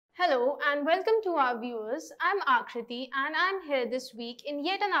Hello and welcome to our viewers. I'm Akriti and I'm here this week in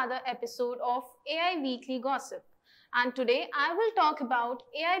yet another episode of AI Weekly Gossip. And today I will talk about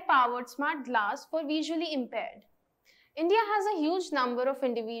AI-powered smart glass for visually impaired. India has a huge number of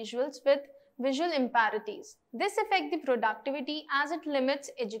individuals with visual imparities. This affects the productivity as it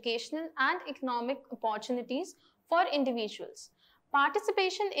limits educational and economic opportunities for individuals.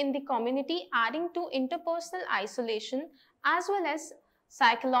 Participation in the community adding to interpersonal isolation as well as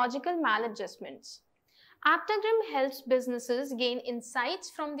psychological maladjustments. Aptagrim helps businesses gain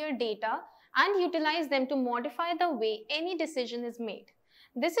insights from their data and utilize them to modify the way any decision is made.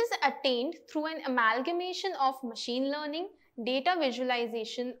 This is attained through an amalgamation of machine learning, data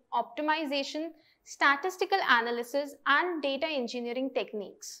visualization, optimization, statistical analysis, and data engineering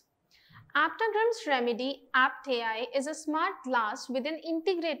techniques. Aptagrim's remedy, AptaI, is a smart glass with an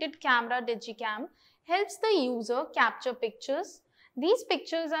integrated camera digicam, helps the user capture pictures. These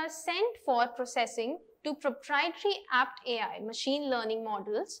pictures are sent for processing to proprietary AptAI machine learning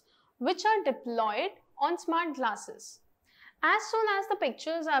models, which are deployed on smart glasses. As soon as the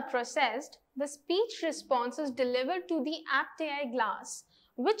pictures are processed, the speech response is delivered to the AptAI glass,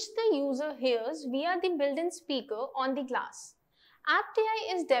 which the user hears via the built-in speaker on the glass.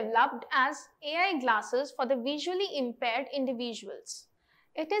 AptAI is developed as AI glasses for the visually impaired individuals.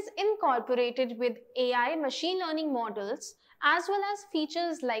 It is incorporated with AI machine learning models as well as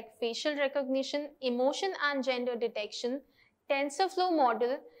features like facial recognition, emotion and gender detection, TensorFlow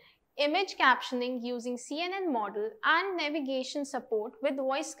model, image captioning using CNN model, and navigation support with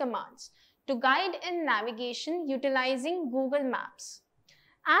voice commands to guide in navigation utilizing Google Maps.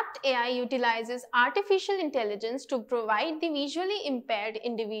 AptAI utilizes artificial intelligence to provide the visually impaired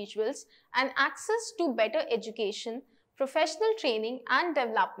individuals an access to better education, professional training and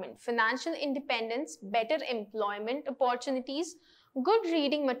development, financial independence, better employment opportunities, good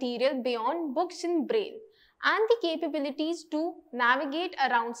reading material beyond books in Braille, and the capabilities to navigate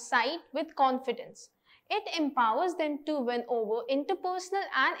around site with confidence. It empowers them to win over interpersonal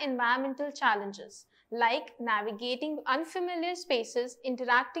and environmental challenges like navigating unfamiliar spaces,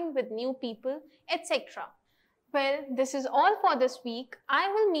 interacting with new people, etc. Well, this is all for this week.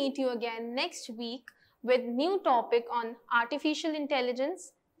 I will meet you again next week with new topic on artificial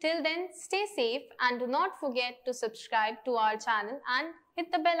intelligence. Till then, stay safe and do not forget to subscribe to our channel and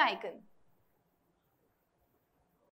hit the bell icon.